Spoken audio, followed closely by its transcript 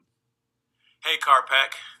Hey Card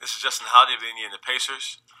Pack, this is Justin Holiday of the Indiana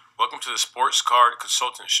Pacers. Welcome to the Sports Card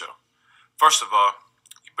Consultant Show. First of all,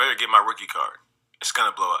 you better get my rookie card. It's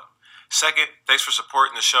gonna blow up. Second, thanks for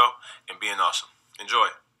supporting the show and being awesome. Enjoy.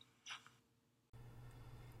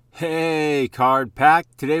 Hey Card Pack,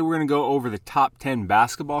 today we're going to go over the top 10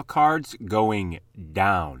 basketball cards going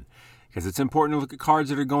down. Because it's important to look at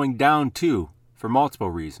cards that are going down too, for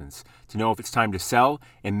multiple reasons. To know if it's time to sell,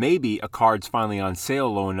 and maybe a card's finally on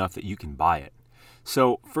sale low enough that you can buy it.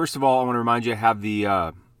 So first of all, I want to remind you I have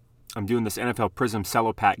I'm doing this NFL Prism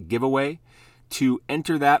Cello Pack giveaway. To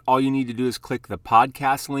enter that, all you need to do is click the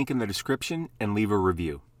podcast link in the description and leave a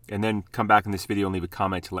review. And then come back in this video and leave a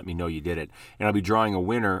comment to let me know you did it. And I'll be drawing a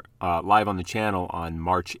winner live on the channel on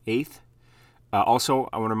March 8th. Also,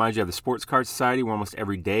 I want to remind you of the Sports Card Society, where almost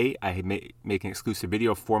every day I make an exclusive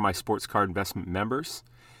video for my sports card investment members.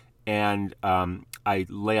 And I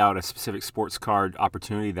lay out a specific sports card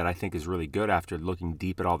opportunity that I think is really good after looking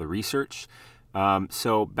deep at all the research.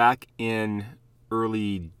 So back in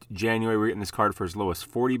early January, we were getting this card for as low as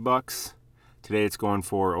 $40. Today it's going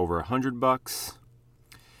for over $100.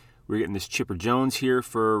 We're getting this Chipper Jones here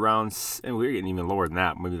for around, and we're getting even lower than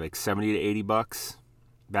that, maybe like $70 to $80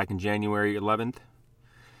 back in January 11th.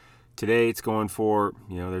 Today it's going for,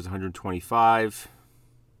 there's 125,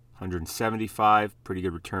 175, pretty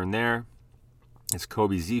good return there. It's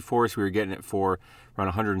Kobe Z-Force. We were getting it for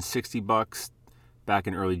around $160 back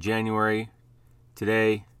in early January.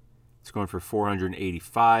 Today it's going for $485,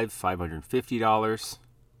 $550.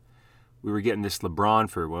 We were getting this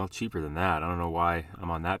LeBron for, cheaper than that. I don't know why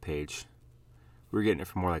I'm on that page. We were getting it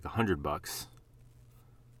for more like $100.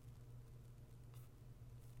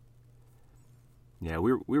 Yeah,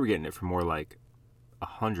 we were getting it for more like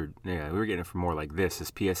 100. Yeah, we were getting it for more like this.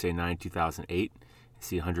 This PSA 9 2008. You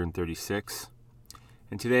see 136.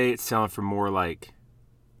 And today it's selling for more like,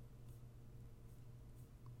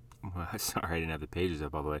 sorry, I didn't have the pages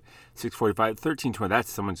up all the way. 645, 1320.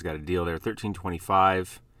 That's, someone's got a deal there.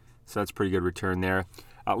 1325. So that's a pretty good return there.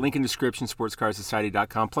 Link in description,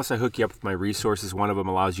 sportscardsociety.com. Plus, I hook you up with my resources. One of them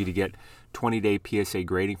allows you to get 20-day PSA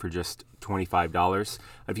grading for just $25.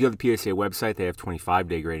 If you go to the PSA website, they have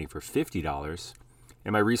 25-day grading for $50.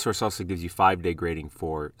 And my resource also gives you 5-day grading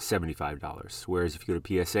for $75. Whereas if you go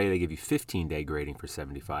to PSA, they give you 15-day grading for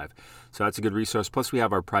 $75. So that's a good resource. Plus, we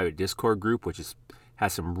have our private Discord group, which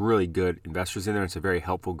has some really good investors in there. It's a very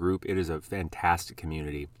helpful group. It is a fantastic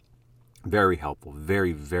community. Very helpful.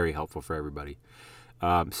 Very, very helpful for everybody.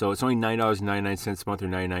 So it's only $9.99 a month or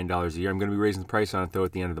 $99 a year. I'm going to be raising the price on it, though,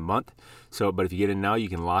 at the end of the month. But if you get in now, you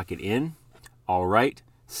can lock it in. All right.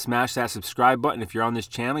 Smash that subscribe button. If you're on this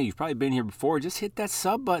channel, you've probably been here before. Just hit that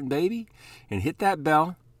sub button, baby. And hit that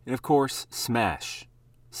bell. And, of course, smash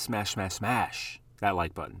that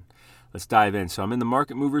like button. Let's dive in. So I'm in the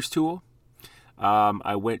Market Movers tool.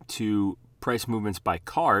 I went to price movements by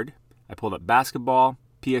card. I pulled up basketball,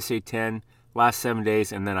 PSA 10, last 7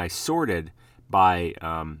 days, and then I sorted by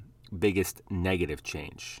biggest negative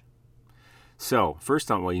change. So first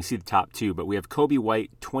on, you can see the top two, but we have Kobe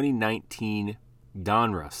White 2019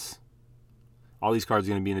 Donruss. All these cards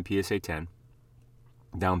are going to be in the PSA 10.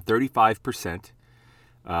 Down 35%.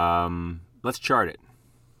 Let's chart it.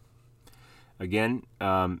 Again,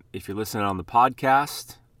 if you're listening on the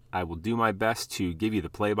podcast, I will do my best to give you the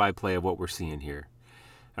play-by-play of what we're seeing here.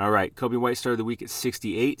 All right, Kobe White started the week at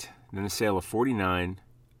 68, then a sale of 49,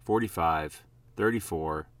 45,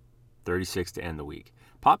 34, 36 to end the week.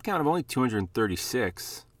 Pop count of only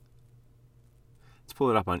 236. Let's pull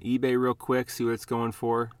it up on eBay real quick, see what it's going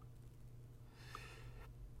for.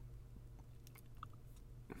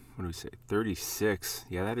 What do we say? 36.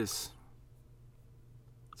 Yeah, it's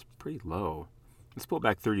pretty low. Let's pull it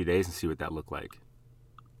back 30 days and see what that looked like.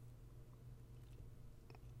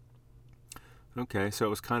 Okay, so it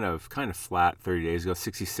was kind of flat 30 days ago,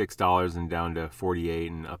 $66 and down to $48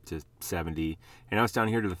 and up to $70. And now it's down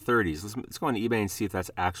here to the 30s. Let's go on eBay and see if that's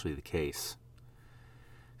actually the case.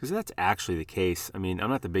 Because if that's actually the case, I mean, I'm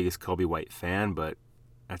not the biggest Kobe White fan, but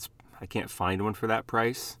I can't find one for that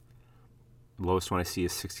price. The lowest one I see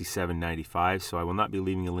is $67.95, so I will not be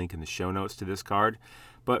leaving a link in the show notes to this card.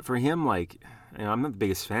 But for him, I'm not the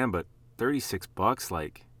biggest fan, but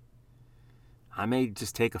 $36, I may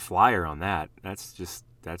just take a flyer on that.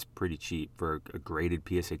 That's pretty cheap for a graded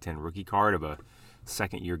PSA 10 rookie card of a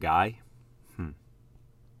second-year guy.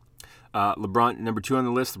 LeBron, number 2 on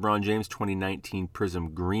the list, LeBron James 2019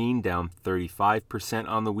 Prism Green, down 35%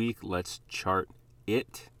 on the week. Let's chart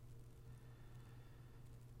it.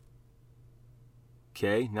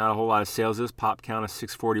 Okay, not a whole lot of sales. This pop count of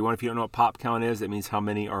 641. If you don't know what pop count is, that means how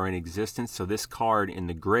many are in existence. So this card in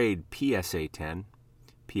the grade PSA 10,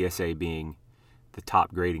 PSA being the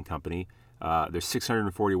top grading company. There's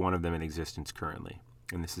 641 of them in existence currently.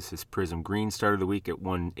 And this is his Prism Green. Started the week at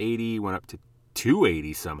 180, went up to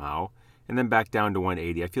 280 somehow, and then back down to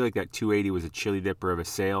 180. I feel like that 280 was a chili dipper of a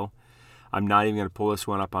sale. I'm not even going to pull this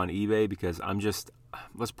one up on eBay because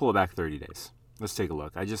let's pull it back 30 days. Let's take a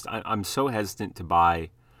look. I'm so hesitant to buy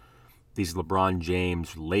these LeBron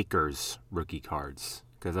James Lakers rookie cards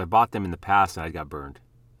because I bought them in the past and I got burned.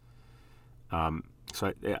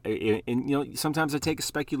 Sometimes I take a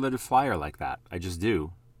speculative flyer like that. I just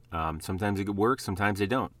do. Sometimes it works, sometimes they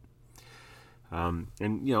don't.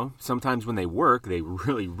 Sometimes when they work, they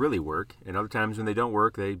really, really work, and other times when they don't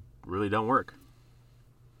work, they really don't work.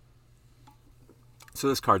 So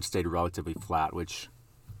this card stayed relatively flat, which,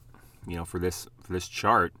 for this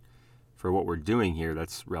chart, for what we're doing here,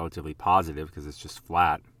 that's relatively positive because it's just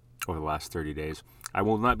flat over the last 30 days. I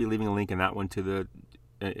will not be leaving a link in that one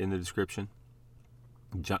in the description.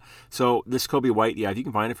 So this Kobe White, if you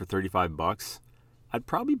can find it for $35, I'd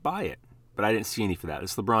probably buy it, but I didn't see any for that.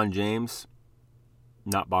 This LeBron James,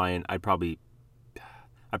 not buying. I'd probably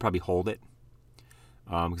hold it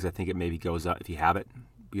because I think it maybe goes up if you have it.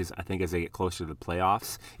 Because I think as they get closer to the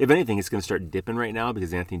playoffs, if anything, it's going to start dipping right now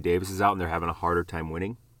because Anthony Davis is out and they're having a harder time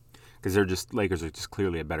winning. Because Lakers are just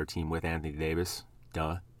clearly a better team with Anthony Davis.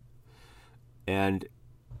 Duh. And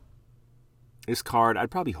this card, I'd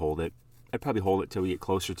probably hold it. I'd probably hold it till we get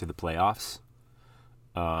closer to the playoffs.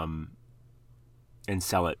 And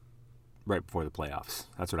sell it right before the playoffs.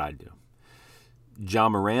 That's what I'd do. Ja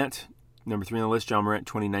Morant, number 3 on the list. Ja Morant,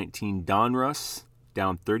 2019 Donruss,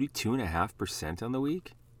 down 32.5% on the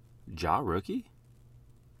week. Ja rookie?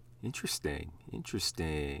 Interesting.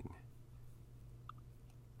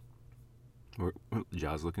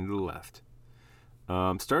 Ja's looking to the left.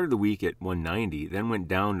 Started the week at 190, then went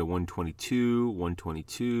down to 122,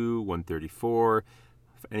 134,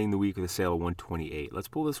 ending the week with a sale of 128. Let's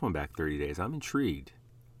pull this one back 30 days. I'm intrigued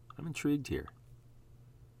here.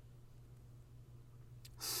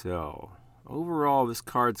 So, overall, this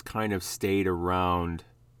card's kind of stayed around,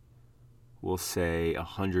 we'll say,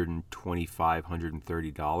 $125,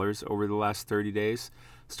 $130 over the last 30 days.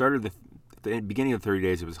 Started at the beginning of 30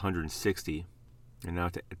 days, it was 160. And now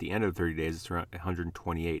at the end of the 30 days, it's around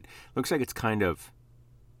 128. Looks like it's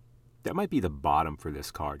that might be the bottom for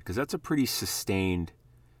this card because that's a pretty sustained,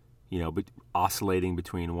 but oscillating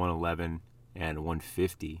between 111 and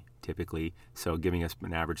 150 typically. So giving us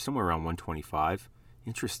an average somewhere around 125.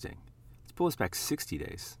 Interesting. Let's pull this back 60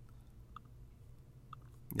 days.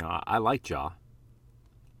 Now, I like Ja.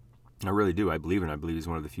 I really do. I believe he's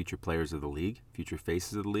one of the future players of the league, future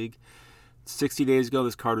faces of the league. 60 days ago,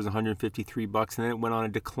 this card was $153, and then it went on a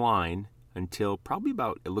decline until probably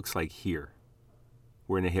about, it looks like here.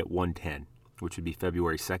 We're going to hit 110, which would be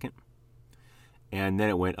February 2nd. And then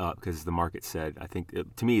it went up because the market said,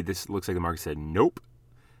 to me, this looks like the market said, nope,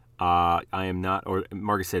 I am not, or the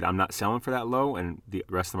market said, I'm not selling for that low. And the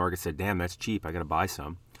rest of the market said, damn, that's cheap. I got to buy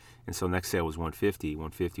some. And so next sale was 150,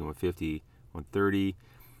 130.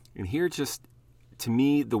 And here just, to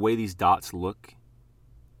me, the way these dots look,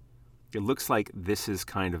 it looks like this is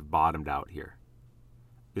kind of bottomed out here.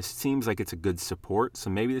 This seems like it's a good support, so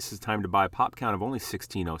maybe this is time to buy. A pop count of only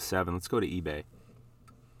 1607. Let's go to eBay.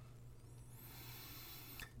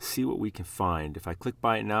 See what we can find. If I click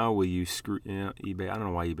buy it now, will you eBay? I don't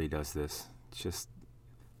know why eBay does this. It's just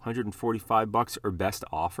 $145 or best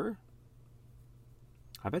offer.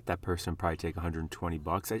 I bet that person would probably take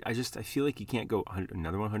 $120. I feel like you can't go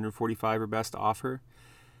another $145 or best offer.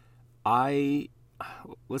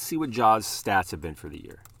 Let's see what Ja's stats have been for the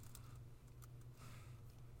year.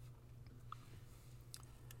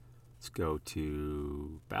 Let's go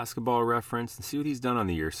to Basketball Reference and see what he's done on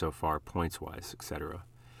the year so far, points-wise, etc.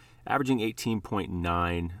 Averaging 18.9,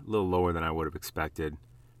 a little lower than I would have expected.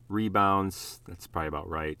 Rebounds, that's probably about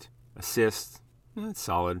right. Assists, that's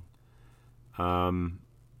solid. But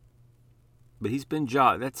he's been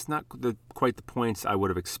Ja. That's not quite the points I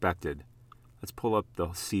would have expected. Let's pull up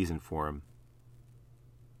the season for him.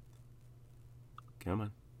 Come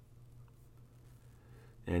on.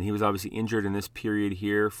 And he was obviously injured in this period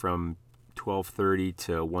here from 12:30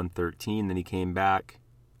 to 1:13. Then he came back.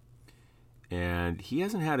 And he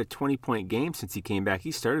hasn't had a 20-point game since he came back.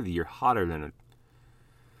 He started the year hotter than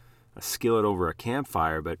a skillet over a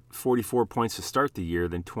campfire, but 44 points to start the year,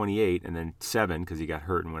 then 28, and then 7 because he got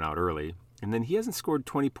hurt and went out early. And then he hasn't scored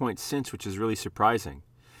 20 points since, which is really surprising.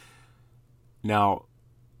 Now,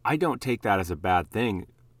 I don't take that as a bad thing.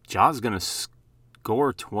 Ja's going to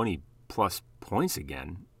score 20-plus points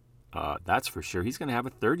again. That's for sure. He's going to have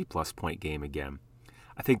a 30-plus point game again.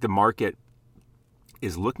 I think the market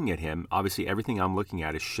is looking at him. Obviously, everything I'm looking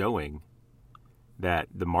at is showing that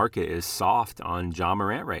the market is soft on Ja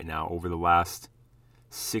Morant right now over the last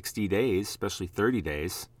 60 days, especially 30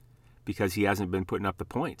 days, because he hasn't been putting up the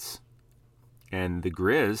points. And the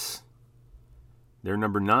Grizz, they're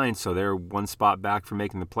number 9, so they're one spot back from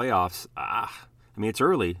making the playoffs. I mean, it's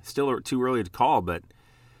early, still too early to call, but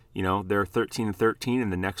they're 13-13,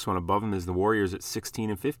 and the next one above them is the Warriors at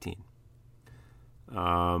 16-15.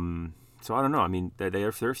 So I don't know. I mean, they're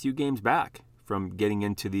a few games back from getting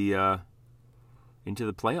into the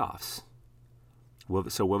playoffs.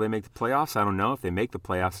 Will they make the playoffs? I don't know. If they make the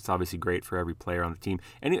playoffs, it's obviously great for every player on the team.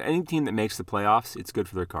 Any team that makes the playoffs, it's good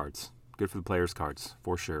for their cards. Good for the players' cards,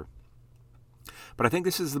 for sure. But I think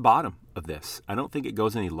this is the bottom of this. I don't think it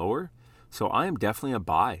goes any lower. So I am definitely a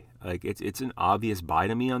buy. Like it's an obvious buy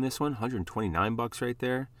to me on this one. $129 right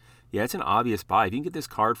there. Yeah, it's an obvious buy. If you can get this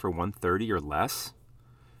card for $130 or less,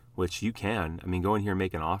 which you can, I mean, go in here and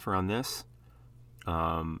make an offer on this.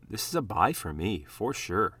 This is a buy for me, for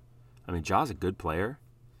sure. I mean, Ja's a good player.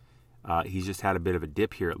 He's just had a bit of a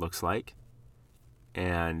dip here, it looks like.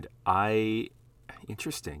 And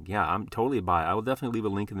interesting. Yeah, I'm totally a buy. I will definitely leave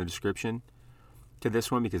a link in the description to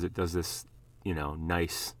this one because it does this,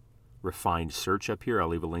 nice refined search up here. I'll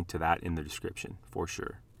leave a link to that in the description for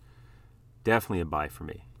sure. Definitely a buy for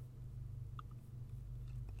me.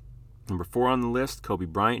 Number 4 on the list, Kobe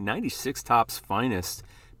Bryant, 96 Topps Finest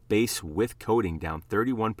base with coating, down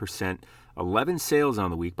 31%. 11 sales on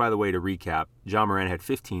the week. By the way, to recap, Ja Morant had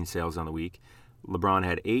 15 sales on the week. LeBron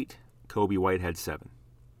had 8. Kobe White had 7.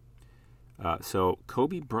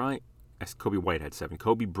 Kobe White had 7.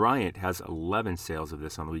 Kobe Bryant has 11 sales of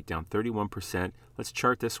this on the week, down 31%. Let's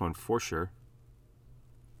chart this one for sure.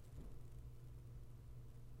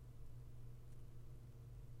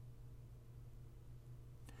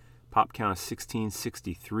 Pop count is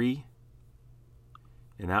 1663.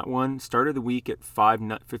 And that one started the week at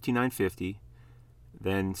 59.50,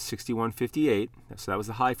 then 61.58. So that was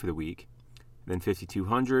the high for the week. Then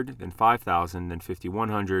 5,200, then 5,000, then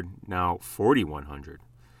 5,100, now 4,100.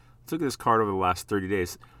 Let's look at this card over the last 30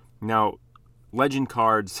 days. Now, legend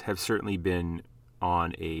cards have certainly been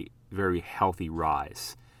on a very healthy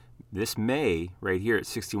rise. This May, right here at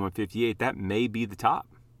 61.58, that may be the top.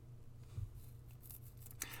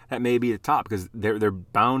 That may be the top because they're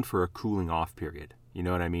bound for a cooling off period. You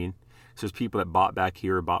know what I mean? So there's people that bought back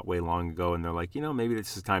here or bought way long ago, and they're like, maybe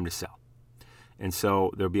this is time to sell. And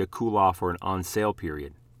so there'll be a cool off or an on sale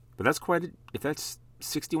period. But that's if that's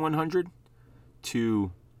 6,100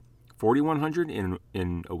 to 4,100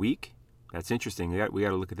 in a week, that's interesting. We got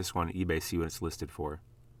to look at this one on eBay, see what it's listed for.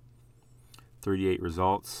 38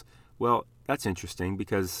 results. Well, that's interesting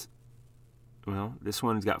because, this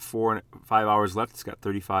one's got 5 hours left. It's got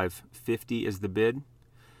 35.50 is the bid.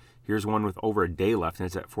 Here's one with over a day left, and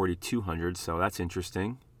it's at 4,200, so that's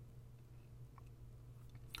interesting.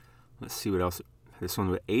 Let's see what else. This one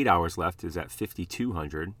with 8 hours left is at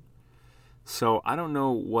 5,200. So I don't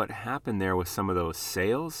know what happened there with some of those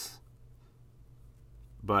sales,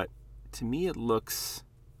 but to me it looks,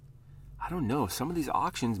 I don't know, some of these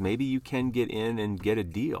auctions, maybe you can get in and get a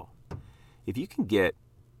deal. If you can get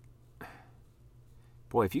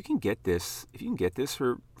this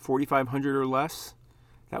for 4,500 or less,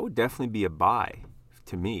 that would definitely be a buy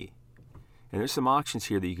to me. And there's some auctions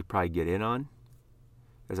here that you could probably get in on.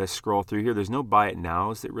 As I scroll through here, there's no buy it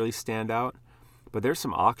nows that really stand out. But there's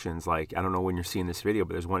some auctions, like, I don't know when you're seeing this video,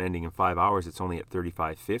 but there's one ending in 5 hours. It's only at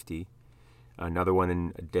 35.50. Another one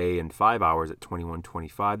in a day and 5 hours at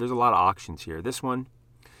 21.25. There's a lot of auctions here. This one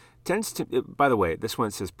tends to, by the way, this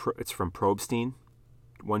one says it's from Probstein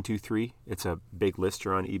 123. It's a big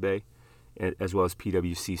lister on eBay, as well as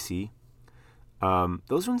PWCC.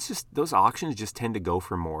 Those auctions just tend to go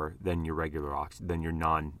for more than your regular auction, than your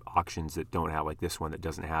non-auctions that don't have, like this one that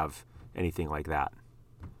doesn't have anything like that.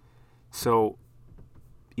 So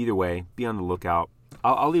either way, be on the lookout.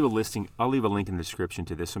 I'll leave a listing. I'll leave a link in the description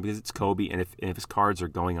to this one because it's Kobe, and if his cards are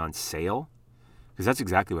going on sale, because that's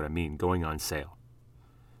exactly what I mean, going on sale.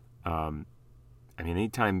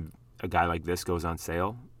 Anytime a guy like this goes on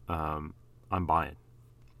sale, I'm buying,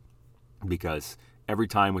 because every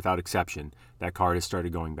time, without exception, that card has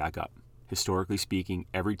started going back up. Historically speaking,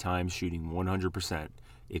 every time shooting 100%,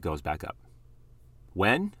 it goes back up.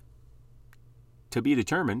 When? To be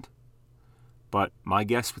determined. But my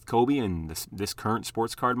guess with Kobe and this current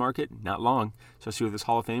sports card market, not long, especially with this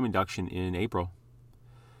Hall of Fame induction in April.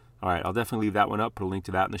 All right, I'll definitely leave that one up. Put a link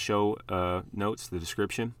to that in the show notes, the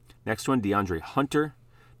description. Next one, DeAndre Hunter,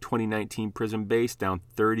 2019 Prism base, down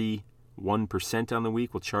 31% on the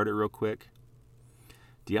week. We'll chart it real quick.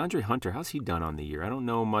 DeAndre Hunter, how's he done on the year? I don't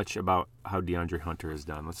know much about how DeAndre Hunter has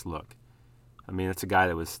done. Let's look. I mean, that's a guy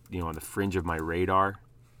that was, on the fringe of my radar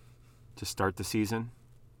to start the season.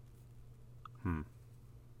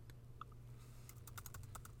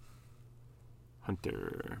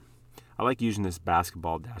 Hunter. I like using this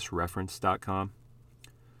basketball-reference.com.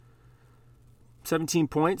 17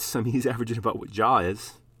 points. I mean, he's averaging about what Ja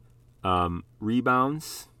is.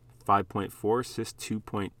 Rebounds, 5.4. Assists,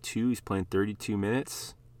 2.2. He's playing 32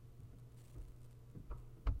 minutes.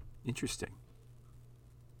 Interesting.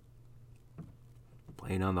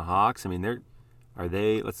 Playing on the Hawks. I mean,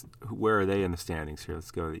 where are they in the standings here? Let's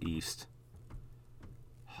go to the East.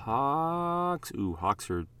 Hawks. Hawks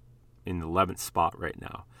are in the 11th spot right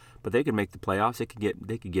now. But they could make the playoffs. They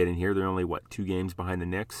could get in here. They're only, 2 games behind the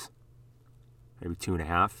Knicks? Maybe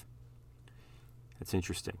 2.5. That's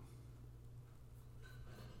interesting.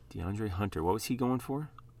 DeAndre Hunter. What was he going for?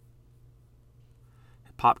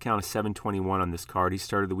 Pop count is 721 on this card. He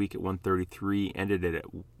started the week at 133, ended it at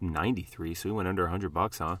 93, so he went under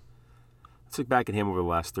 $100, huh? Let's look back at him over the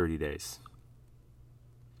last 30 days.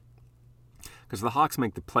 Because the Hawks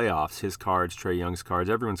make the playoffs, his cards, Trae Young's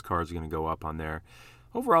cards, everyone's cards are going to go up on there.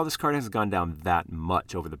 Overall, this card hasn't gone down that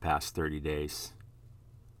much over the past 30 days.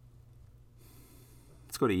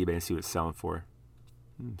 Let's go to eBay and see what it's selling for.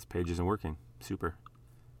 This page isn't working. Super.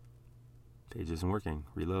 Page isn't working.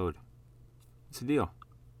 Reload. What's the deal?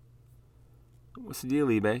 What's the deal,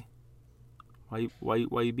 eBay?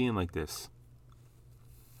 Why you being like this?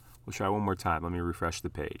 We'll try one more time. Let me refresh the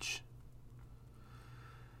page.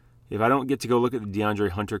 If I don't get to go look at the DeAndre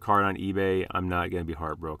Hunter card on eBay, I'm not going to be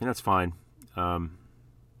heartbroken. That's fine.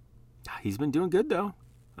 He's been doing good, though.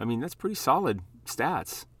 I mean, that's pretty solid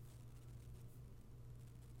stats.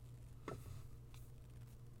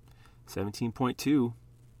 17.2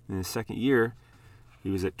 in his second year. He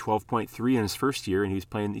was at 12.3 in his first year, and he's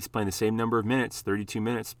playing the same number of minutes, 32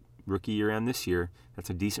 minutes, rookie year and this year. That's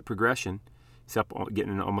a decent progression. He's up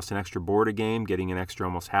getting almost an extra board a game, getting an extra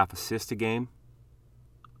almost half assist a game.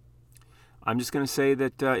 I'm just going to say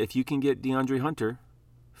that if you can get DeAndre Hunter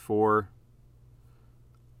for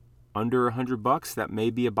under $100, that may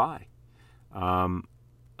be a buy.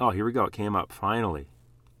 Here we go. It came up finally.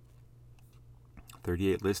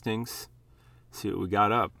 38 listings. See what we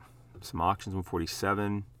got up. Some auctions,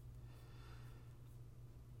 147.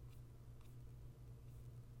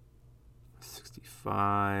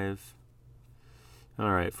 65. All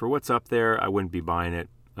right, for what's up there, I wouldn't be buying it.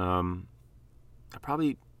 I'd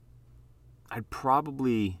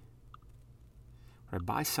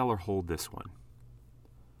buy, sell, or hold this one?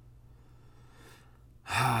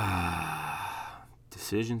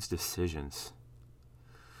 Decisions.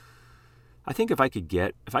 I think if I can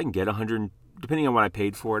get 100, depending on what I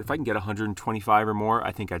paid for it, if I can get 125 or more,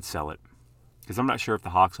 I think I'd sell it. Because I'm not sure if the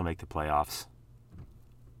Hawks will make the playoffs.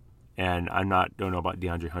 And don't know about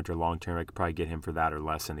DeAndre Hunter long term. I could probably get him for that or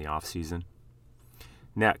less in the offseason.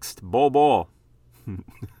 Next, Bol.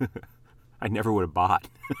 I never would have bought.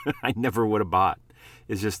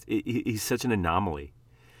 It's just, he's such an anomaly.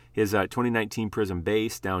 His 2019 Prism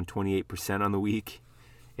base down 28% on the week.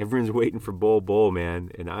 Everyone's waiting for Bol, man,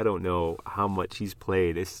 and I don't know how much he's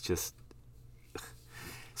played. It's just...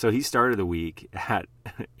 So he started the week at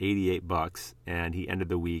 $88, and he ended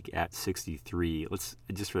the week at 63. Let's,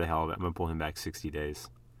 just for the hell of it, I'm going to pull him back 60 days.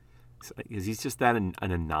 Because he's just an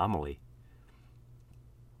anomaly.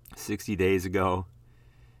 60 days ago,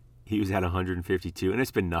 he was at 152, and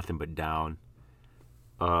it's been nothing but down.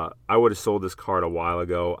 I would have sold this card a while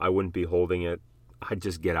ago. I wouldn't be holding it. I'd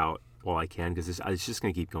just get out while I can, because it's just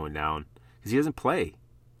going to keep going down. Because he doesn't play.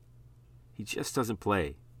 He just doesn't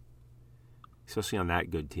play. Especially on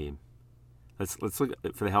that good team. Let's look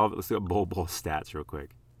at, for the hell of it, let's look at Bol stats real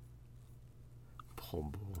quick.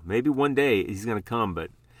 Bol. Maybe one day he's going to come,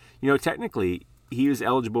 but, technically, he was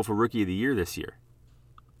eligible for Rookie of the Year this year.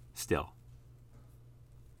 Still.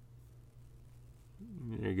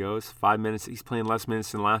 There he goes. 5 minutes. He's playing less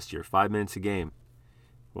minutes than last year. 5 minutes a game.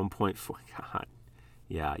 1.4. God.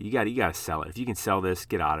 Yeah, you got to sell it. If you can sell this,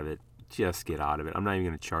 get out of it. Just get out of it. I'm not even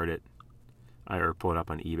going to chart it or pull it up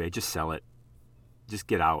on eBay. Just sell it. Just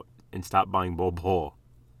get out and stop buying Bol.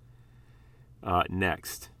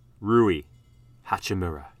 Next, Rui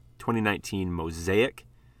Hachimura, 2019 Mosaic,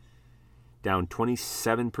 down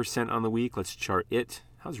 27% on the week. Let's chart it.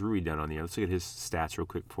 How's Rui done on the year? Let's look at his stats real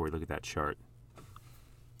quick before we look at that chart.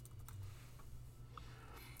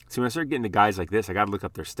 See, when I start getting to guys like this, I got to look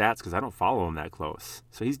up their stats because I don't follow them that close.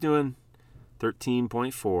 So he's doing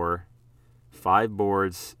 13.4, 5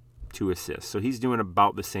 boards, 2 assists. So he's doing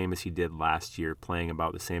about the same as he did last year, playing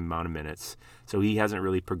about the same amount of minutes. So he hasn't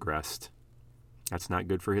really progressed. That's not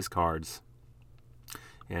good for his cards.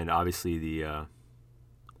 And obviously the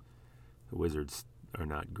The Wizards are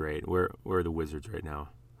not great. Where are the Wizards right now?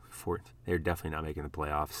 They're definitely not making the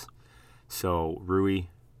playoffs. So Rui,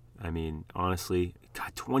 I mean, honestly,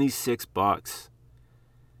 God, $26.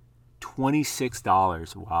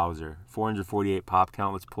 $26. Wowzer. 448 pop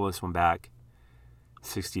count. Let's pull this one back.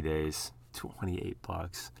 60 days.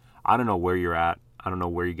 $28. I don't know where you're at. I don't know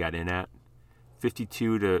where you got in at.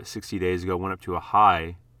 52 to 60 days ago, went up to a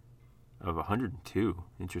high of 102.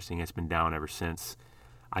 Interesting. It's been down ever since.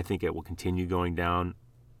 I think it will continue going down.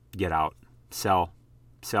 Get out. Sell.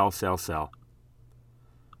 Sell, sell, sell.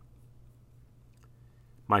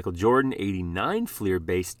 Michael Jordan, 89 Fleer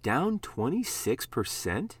base, down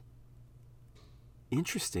 26%.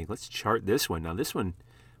 Interesting. Let's chart this one. Now, this one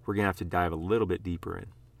we're going to have to dive a little bit deeper in.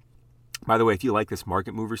 By the way, if you like this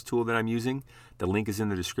Market Movers tool that I'm using, the link is in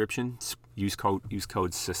the description. Use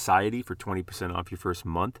code SOCIETY for 20% off your first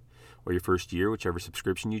month or your first year, whichever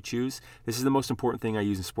subscription you choose. This is the most important thing I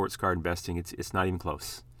use in sports card investing. It's not even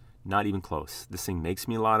close. Not even close. This thing makes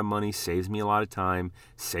me a lot of money, saves me a lot of time,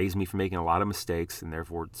 saves me from making a lot of mistakes, and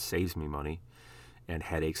therefore it saves me money and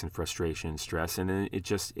headaches and frustration and stress. And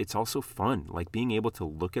it's also fun. Like being able to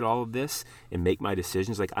look at all of this and make my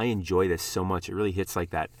decisions. Like I enjoy this so much. It really hits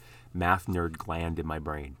like that math nerd gland in my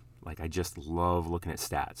brain. Like I just love looking at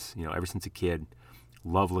stats. You know, ever since a kid,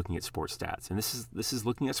 love looking at sports stats. And this is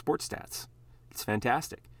looking at sports stats. It's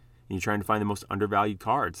fantastic. And you're trying to find the most undervalued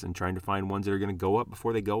cards and trying to find ones that are going to go up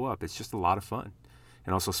before they go up. It's just a lot of fun.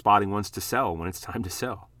 And also spotting ones to sell when it's time to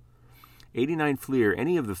sell. 89 Fleer,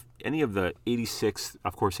 any of the 86,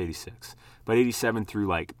 of course 86, but 87 through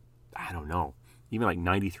like, I don't know, even like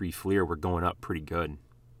 93 Fleer were going up pretty good.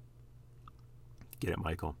 Get it,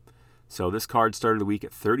 Michael. So this card started the week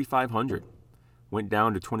at 3,500, went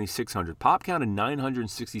down to 2,600. Pop count of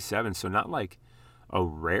 967, so not like a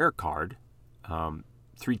rare card.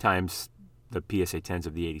 3 times the PSA 10s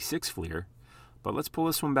of the 86 Fleer. But let's pull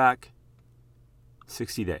this one back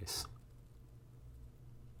 60 days.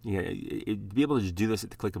 Yeah, to be able to just do this at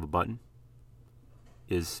the click of a button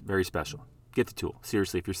is very special. Get the tool.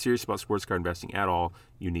 Seriously, if you're serious about sports card investing at all,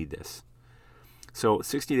 you need this. So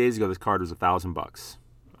 60 days ago, this card was $1,000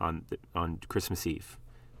 on Christmas Eve.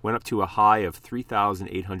 Went up to a high of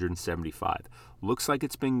 3,875. Looks like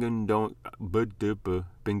it's been going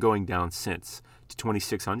down since to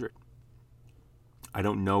 2,600. I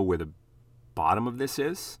don't know where the bottom of this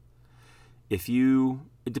is. It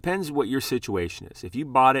depends what your situation is. If you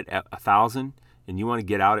bought it at 1,000 and you want to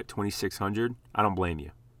get out at 2,600, I don't blame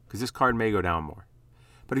you because this card may go down more.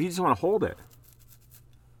 But if you just want to hold it,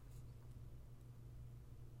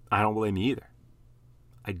 I don't blame you either.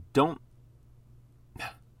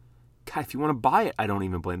 God, if you want to buy it, I don't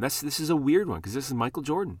even blame. This is a weird one because this is Michael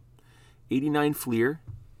Jordan. 89 Fleer,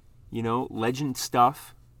 legend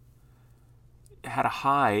stuff. It had a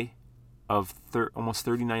high of almost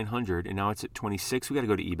 3,900, and now it's at 26. We got to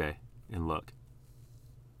go to eBay and look.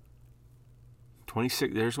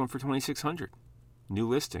 26. There's one for 2,600. New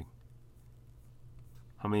listing.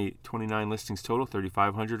 How many? 29 listings total.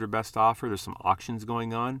 3,500 are best offer. There's some auctions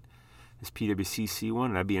going on. This PWCC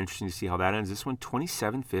one, that'd be interesting to see how that ends. This one,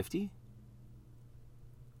 2,750.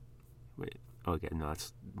 Wait. Okay, no,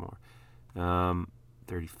 that's more.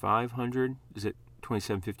 3,500. Is it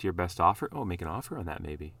 2,750 or best offer? Oh, make an offer on that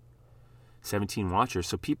maybe. 17 watchers.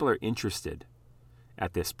 So people are interested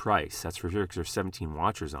at this price. That's for sure because there's 17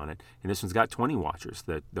 watchers on it. And this one's got 20 watchers,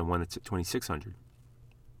 the one that's at 2,600.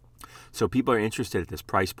 So people are interested at this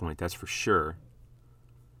price point. That's for sure.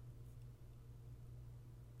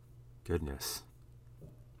 Goodness.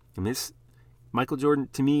 And this, Michael Jordan,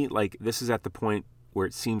 to me, like this is at the point where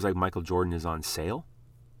it seems like Michael Jordan is on sale.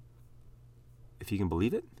 If you can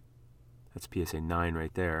believe it. That's PSA 9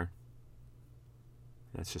 right there.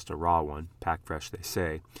 That's just a raw one. Pack fresh, they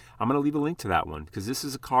say. I'm going to leave a link to that one because this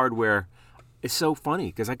is a card where it's so funny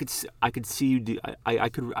because I could see you do. I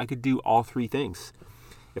could do all 3 things.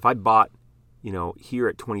 If I bought, here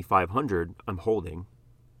at 2,500, I'm holding.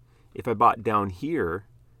 If I bought down here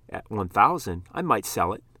at 1,000, I might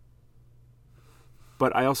sell it.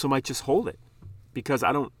 But I also might just hold it because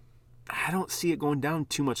I don't see it going down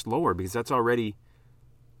too much lower because that's already.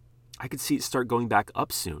 I could see it start going back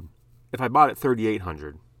up soon. If I bought at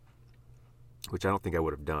 3,800, which I don't think I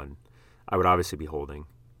would have done, I would obviously be holding.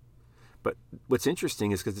 But what's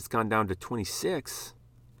interesting is because it's gone down to 26,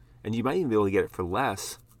 and you might even be able to get it for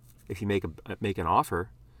less if you make an offer.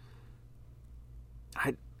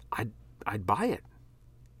 I'd buy it.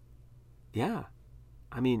 Yeah,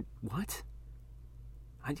 I mean, what?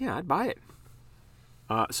 I'd buy it.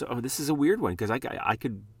 So this is a weird one because I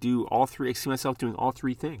could do all 3. I see myself doing all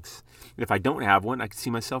 3 things. And if I don't have one, I could see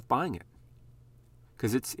myself buying it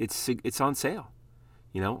because it's on sale.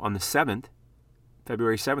 On the 7th,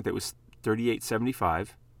 February 7th, it was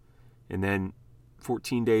 $38.75, and then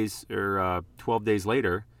 14 days or 12 days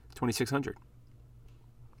later, $2,600.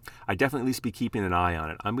 I'd definitely at least be keeping an eye on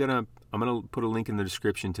it. I'm gonna put a link in the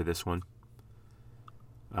description to this one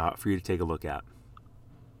for you to take a look at.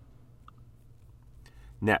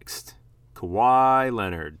 Next, Kawhi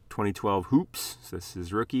Leonard, 2012 Hoops. So this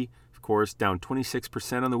is rookie, of course, down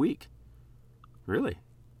 26% on the week. Really?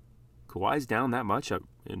 Kawhi's down that much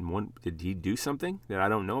in one? Did he do something that I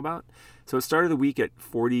don't know about? So it started the week at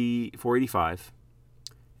 485,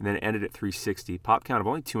 and then it ended at 360. Pop count of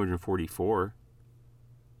only 244.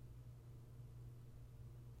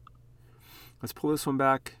 Let's pull this one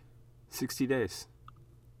back 60 days.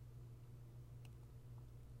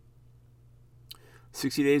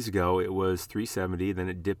 60 days ago, it was 370, then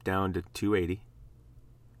it dipped down to 280,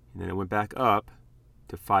 and then it went back up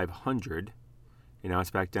to 500, and now it's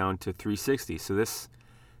back down to 360. So this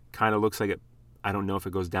kind of looks like it. I don't know if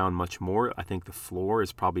it goes down much more. I think the floor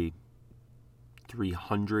is probably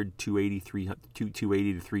 300, 280,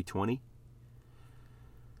 280 to 320.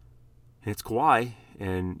 And it's Kawhi,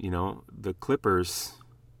 and the Clippers,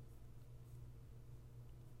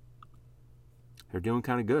 they're doing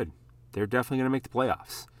kind of good. They're definitely going to make the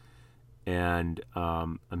playoffs. And,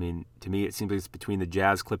 to me, it seems like it's between the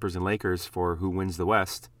Jazz, Clippers, and Lakers for who wins the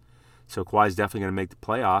West. So Kawhi's definitely going to make the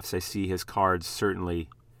playoffs. I see his cards certainly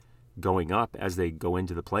going up as they go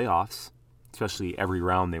into the playoffs, especially every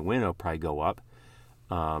round they win, it'll probably go up.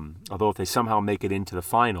 Although if they somehow make it into the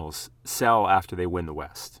finals, sell after they win the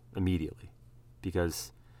West immediately.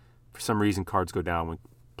 Because for some reason, cards go down when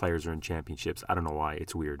players are in championships. I don't know why.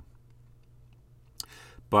 It's weird.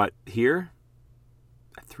 But here,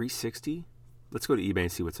 at 360, let's go to eBay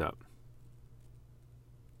and see what's up.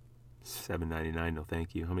 $7.99, no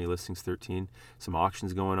thank you. How many listings? 13. Some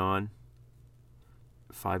auctions going on.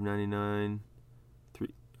 $5.99.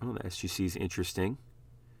 Oh, the SGC is interesting.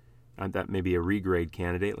 That may be a regrade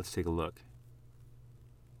candidate. Let's take a look.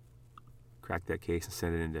 Crack that case and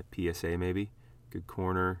send it into PSA maybe. Good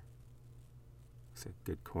corner. Looks like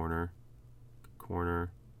good corner. Good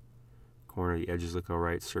corner. Corner, the edges look all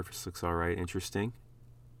right. Surface looks all right. Interesting.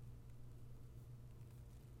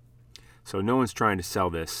 So no one's trying to sell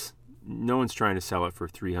this. No one's trying to sell it for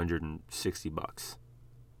 $360.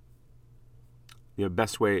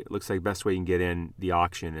 Best way you can get in the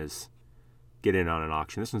auction is get in on an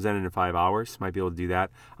auction. This one's ending in 5 hours. Might be able to do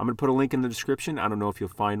that. I'm going to put a link in the description. I don't know if you'll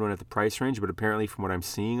find one at the price range, but apparently from what I'm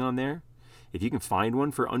seeing on there, if you can find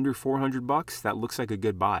one for under $400, that looks like a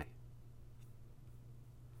good buy.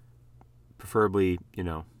 Preferably,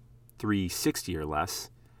 $360 or less.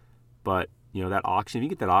 But, that auction, if you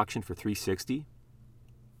get that auction for $360,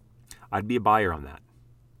 I'd be a buyer on that.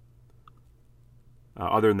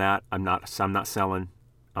 Other than that, I'm not selling.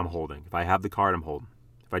 I'm holding. If I have the card, I'm holding.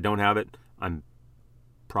 If I don't have it, I'm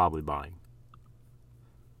probably buying.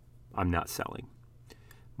 I'm not selling.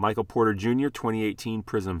 Michael Porter Jr., 2018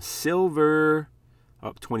 Prism Silver,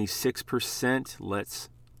 up 26%. Let's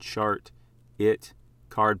chart it.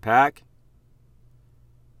 Card pack.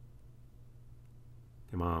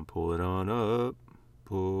 Come on, pull it on up.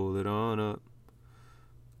 Pull it on up.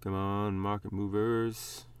 Come on, market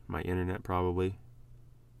movers. My internet probably.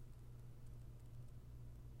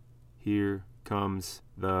 Here comes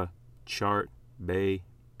the chart, baby.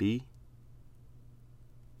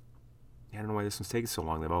 I don't know why this one's taking so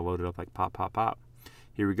long. They've all loaded up like pop, pop, pop.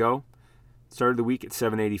 Here we go. Started the week at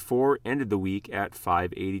 784, ended the week at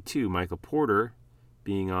 582. Michael Porter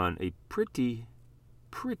being on a pretty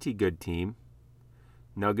good team.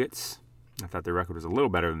 Nuggets. I thought their record was a little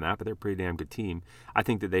better than that, but they're a pretty damn good team. I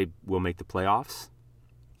think that they will make the playoffs.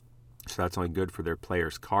 So that's only good for their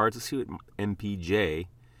players' cards. Let's see what MPJ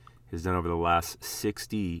has done over the last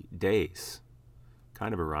 60 days.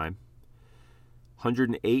 Kind of a rhyme.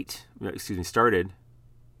 Started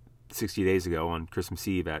 60 days ago on Christmas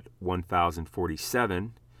Eve at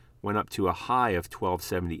 1,047. Went up to a high of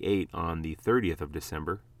 1,278 on the 30th of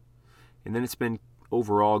December. And then it's been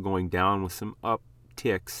overall going down with some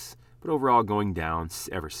upticks, but overall going down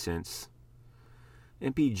ever since.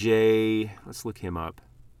 MPJ, let's look him up.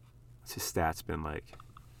 What's his stats been like?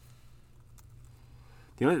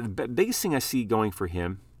 The biggest thing I see going for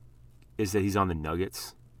him is that he's on the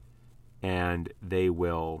Nuggets, and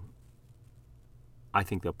I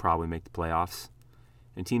think they'll probably make the playoffs.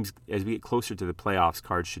 And teams, as we get closer to the playoffs,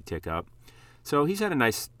 cards should tick up. So he's had a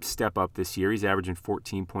nice step up this year. He's averaging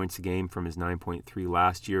 14 points a game from his 9.3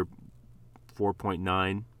 last year,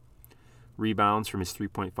 4.9 rebounds from his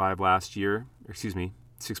 3.5 last year. 3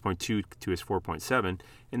 6.2 to his 4.7,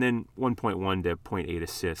 and then 1.1 to 0.8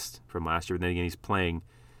 assists from last year. But then again, he's playing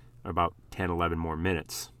about 10, 11 more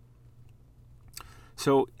minutes.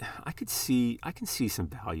 So I can see some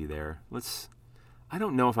value there. I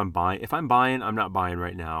don't know if I'm buying. If I'm buying, I'm not buying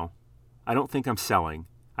right now. I don't think I'm selling.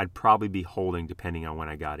 I'd probably be holding depending on when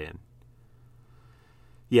I got in.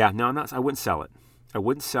 Yeah, no, I wouldn't sell it.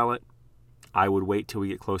 I would wait till we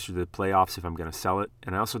get closer to the playoffs if I'm going to sell it.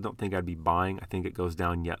 And I also don't think I'd be buying. I think it goes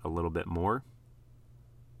down yet a little bit more.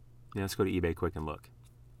 Yeah, let's go to eBay quick and look.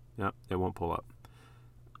 Yep, it won't pull up.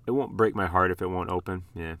 It won't break my heart if it won't open.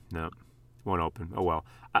 Yeah, no, it won't open. Oh, well.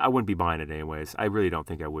 I wouldn't be buying it anyways. I really don't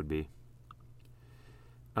think I would be.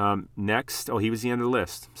 Next, he was the end of the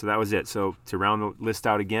list. So that was it. So to round the list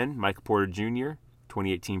out again, Michael Porter Jr.,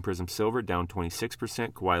 2018 Prism Silver, down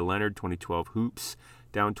 26%. Kawhi Leonard, 2012 Hoops,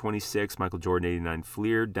 down 26. Michael Jordan, 89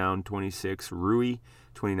 Fleer, down 26. Rui,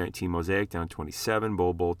 2019 Mosaic, down 27.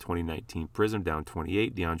 Bol Bol, 2019 Prism, down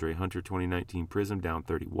 28. DeAndre Hunter, 2019 Prism, down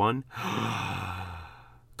 31.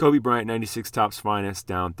 Kobe Bryant, 96 Topps Finest,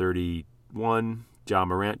 down 31. Ja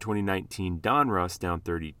Morant, 2019 Donruss, down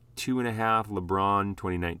 32.5. LeBron,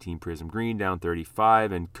 2019 Prism Green, down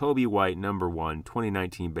 35. And Kobe White, number 1,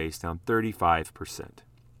 2019 base, down 35%.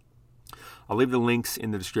 I'll leave the links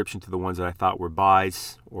in the description to the ones that I thought were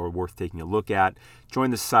buys or worth taking a look at.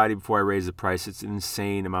 Join the society before I raise the price. It's an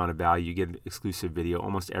insane amount of value. You get an exclusive video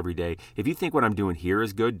almost every day. If you think what I'm doing here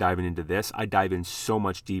is good, diving into this, I dive in so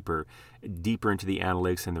much deeper into the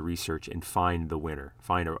analytics and the research and find the winner.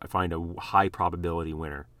 Find a high probability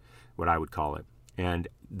winner, what I would call it. And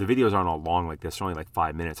the videos aren't all long like this. They're only like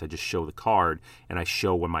 5 minutes. I just show the card and I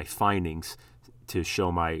show what my findings to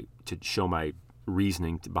show my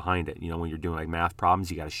reasoning behind it. When you're doing like math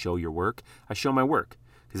problems, you got to show your work. I show my work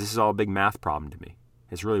because this is all a big math problem to me.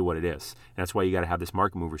 It's really what it is. And that's why you got to have this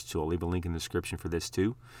Market Movers tool. I'll leave a link in the description for this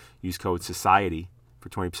too. Use code SOCIETY for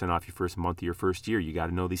 20% off your first month of your first year. You got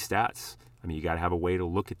to know these stats. You got to have a way to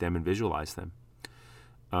look at them and visualize them.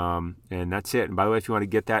 And that's it. And by the way, if you want to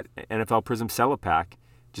get that NFL Prism Sell-A-Pack,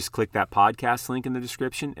 just click that podcast link in the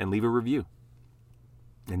description and leave a review.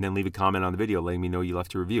 And then leave a comment on the video letting me know you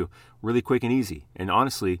left a review. Really quick and easy. And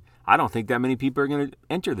honestly, I don't think that many people are going to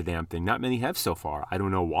enter the damn thing. Not many have so far. I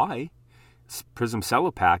don't know why. Prism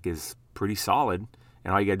Sell-A-Pack is pretty solid.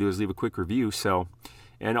 And all you got to do is leave a quick review.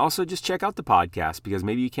 And also just check out the podcast because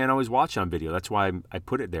maybe you can't always watch on video. That's why I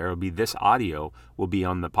put it there. It'll be this audio will be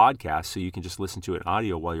on the podcast so you can just listen to it in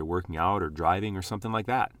audio while you're working out or driving or something like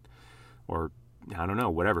that. Or, I don't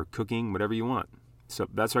know, whatever, cooking, whatever you want. So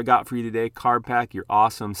that's what I got for you today. Card Pack, you're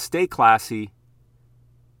awesome. Stay classy.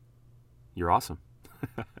 You're awesome.